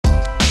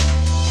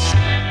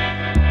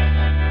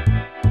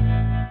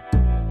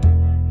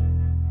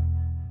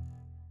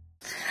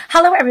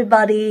Hello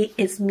everybody,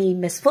 it's me,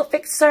 Miss Foot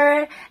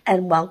Fixer,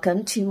 and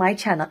welcome to my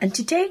channel. And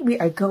today we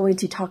are going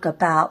to talk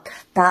about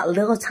that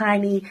little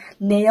tiny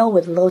nail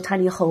with a little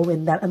tiny hole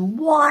in them and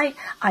why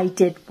I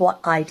did what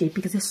I did,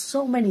 because there's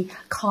so many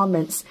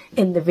comments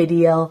in the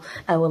video.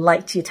 I would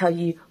like to tell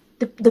you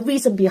the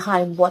reason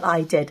behind what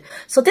I did.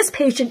 So this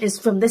patient is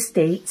from the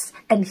States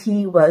and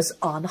he was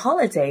on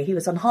holiday. He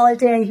was,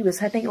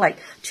 I think, like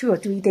 2 or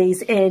 3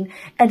 days in,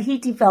 and he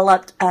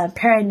developed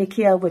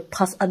paronychia with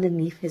pus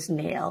underneath his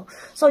nail.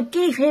 So I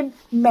gave him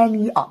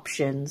many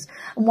options.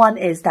 One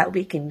is that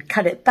we can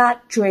cut it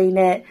back, drain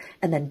it,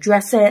 and then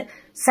dress it.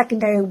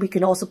 Secondary, we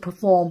can also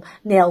perform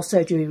nail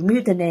surgery,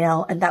 remove the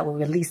nail, and that will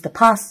release the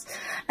pus.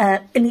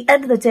 In the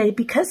end of the day,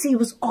 because he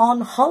was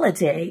on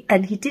holiday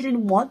and he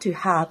didn't want to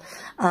have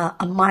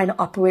a minor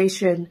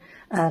operation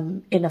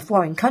in a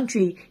foreign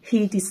country,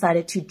 he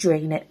decided to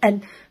drain it.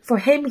 And for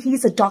him,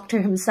 he's a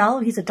doctor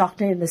himself. He's a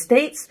doctor in the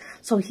States,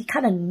 so he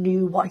kind of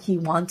knew what he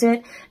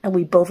wanted, and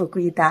we both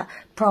agreed that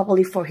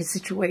probably for his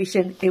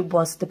situation, it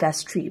was the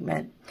best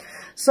treatment.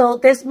 So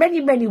there's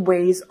many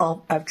ways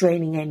of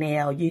draining a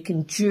nail. You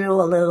can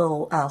drill a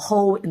little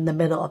hole in the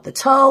middle of the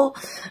toe,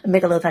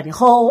 make a little tiny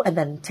hole, and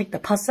then take the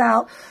pus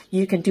out.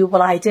 You can do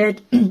what I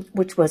did,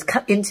 which was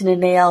cut into the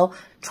nail,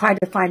 try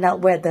to find out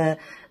where the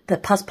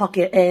pus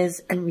pocket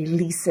is, and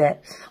release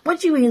it.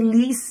 Once you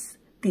release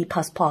the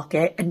pus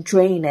pocket and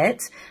drain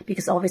it,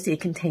 because obviously it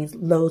contains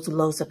loads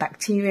of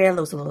bacteria,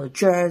 loads of little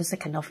germs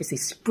that can obviously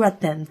spread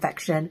the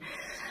infection.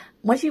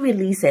 Once you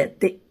release it,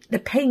 the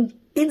pain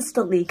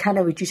instantly kind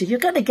of reduces. You're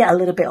going to get a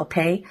little bit of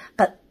pain,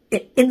 but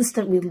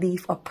instant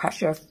relief of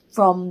pressure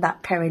from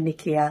that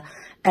paronychia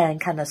and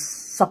kind of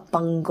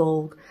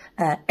subfungal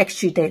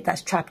exudate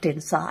that's trapped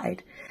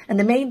inside. And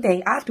the main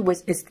thing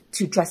afterwards is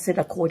to dress it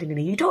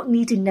accordingly. You don't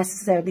need to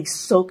necessarily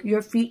soak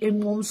your feet in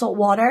warm salt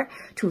water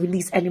to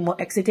release any more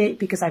exudate,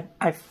 because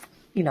I've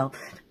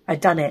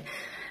done it.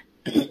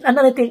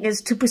 Another thing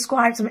is to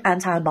prescribe some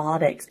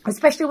antibiotics,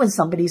 especially when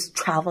somebody's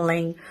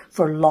traveling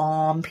for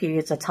long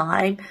periods of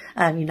time,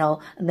 and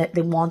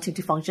they want it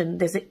to function.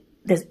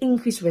 There's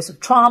increased risk of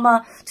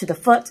trauma to the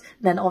foot,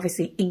 then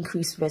obviously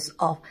increased risk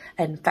of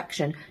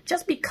infection.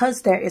 Just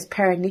because there is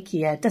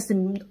paronychia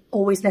doesn't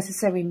always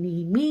necessarily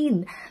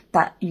mean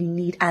that you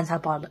need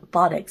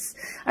antibiotics.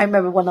 I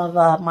remember one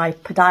of my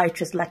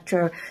podiatrist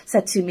lecturer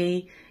said to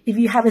me, if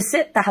you have a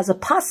sit that has a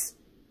pus,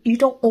 you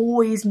don't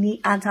always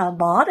need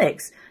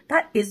antibiotics.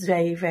 That is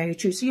very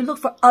true. So you look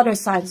for other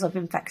signs of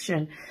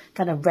infection,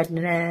 kind of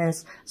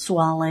redness,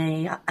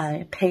 swelling,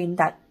 pain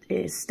that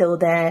is still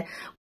there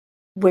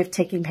with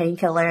taking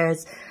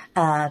painkillers,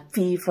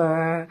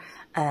 fever,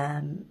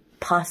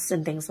 pus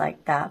and things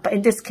like that. But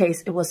in this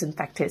case, it was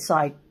infected, so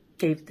I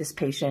gave this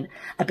patient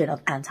a bit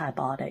of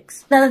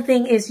antibiotics. Another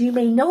thing is you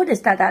may notice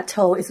that that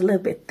toe is a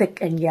little bit thick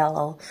and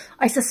yellow.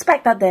 I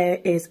suspect that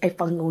there is a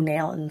fungal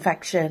nail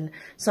infection.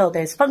 So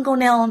there's fungal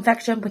nail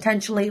infection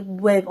potentially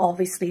with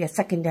obviously a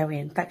secondary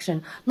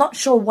infection. Not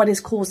sure what is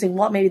causing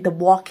what, maybe the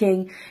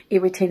walking,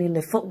 irritating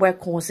the footwear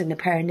causing the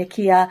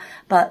paronychia,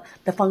 but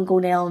the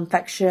fungal nail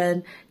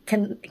infection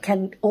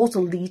can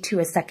also lead to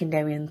a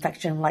secondary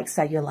infection like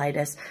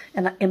cellulitis.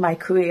 And in my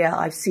career,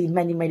 I've seen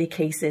many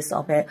cases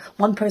of it.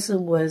 One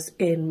person was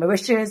in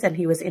Mauritius and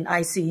he was in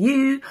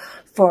ICU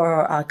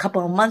for a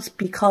couple of months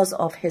because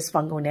of his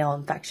fungal nail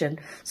infection.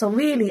 So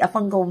really, a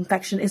fungal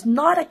infection is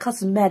not a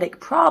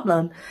cosmetic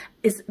problem.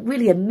 It's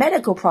really a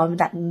medical problem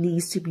that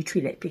needs to be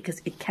treated,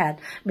 because it can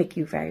make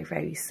you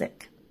very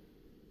sick.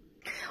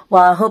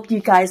 Well, I hope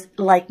you guys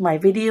like my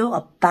video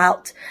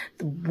about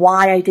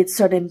why I did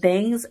certain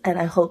things, and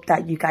I hope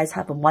that you guys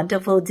have a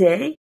wonderful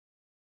day.